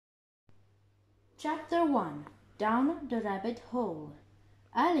Chapter 1. Down the Rabbit Hole.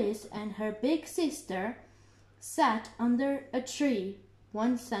 Alice and her big sister sat under a tree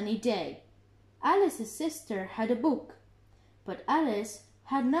one sunny day. Alice's sister had a book, but Alice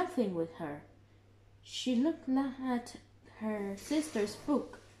had nothing with her. She looked at her sister's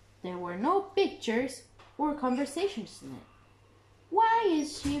book. There were no pictures or conversations in it. Why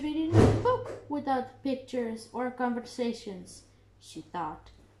is she reading a book without pictures or conversations? She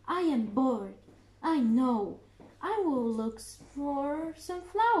thought. I am bored. I know. I will look for some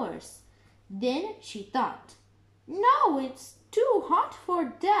flowers. Then she thought, no, it's too hot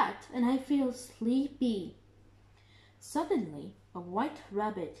for that, and I feel sleepy. Suddenly, a white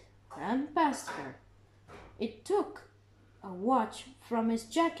rabbit ran past her. It took a watch from his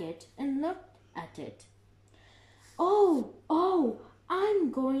jacket and looked at it. Oh,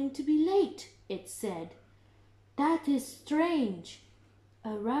 I'm going to be late, it said. That is strange.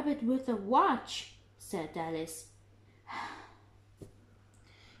 A rabbit with a watch, said Alice.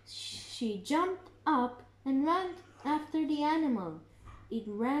 She jumped up and ran after the animal. It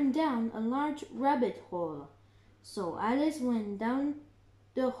ran down a large rabbit hole. So Alice went down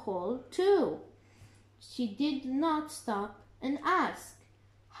the hole too. She did not stop and ask,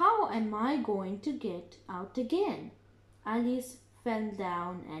 how am I going to get out again? Alice fell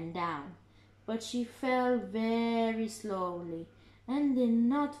down and down, but she fell very slowly and did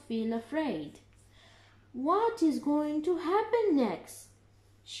not feel afraid. What is going to happen next?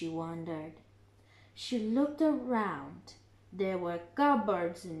 She wondered. She looked around. There were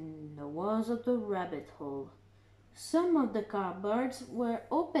cupboards in the walls of the rabbit hole. Some of the cupboards were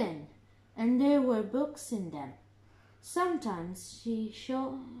open, and there were books in them. Sometimes she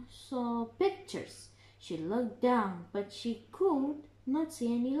saw pictures. She looked down, but she could not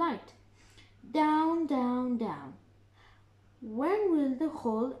see any light. Down, down, down. When will the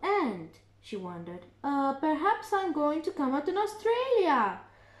hole end? She wondered. Perhaps I'm going to come out in Australia.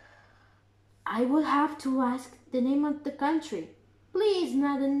 I will have to ask the name of the country. Please,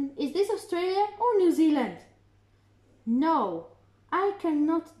 madam, is this Australia or New Zealand? No, I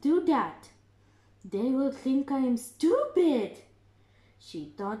cannot do that. They will think I am stupid.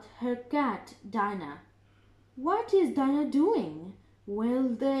 She thought her cat, Dinah. What is Dinah doing? Will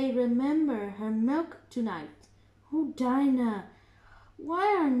they remember her milk tonight? Oh, Dinah,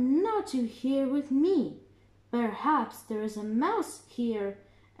 why are not you here with me? Perhaps there is a mouse here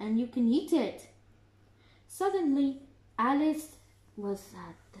and you can eat it. Suddenly, Alice was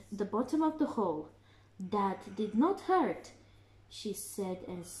at the bottom of the hole. That did not hurt, she said,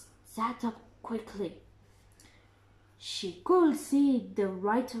 and sat up quickly. She could see the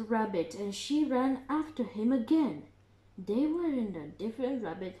white rabbit and she ran after him again. They were in a different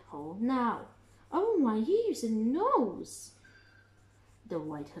rabbit hole now. Oh, my ears and nose! The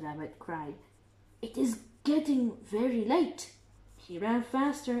white rabbit cried. It is getting very late. He ran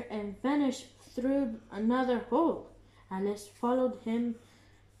faster and vanished through another hole. Alice followed him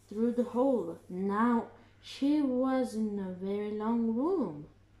through the hole. Now she was in a very long room.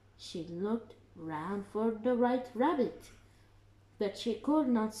 She looked round for the white rabbit, but she could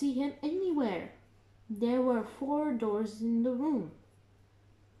not see him anywhere. There were 4 doors in the room,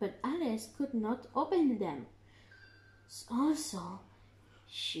 but Alice could not open them. Also,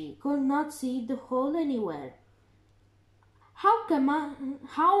 she could not see the hole anywhere. How am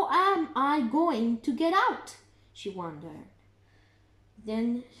I going to get out? She wondered.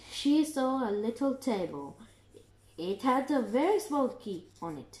 Then she saw a little table. It had a very small key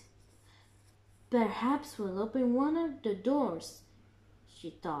on it. Perhaps we'll open one of the doors, she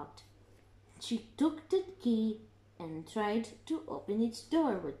thought. She took the key and tried to open its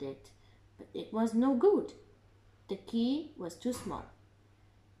door with it, but it was no good. The key was too small.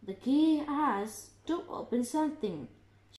 The key has to open something,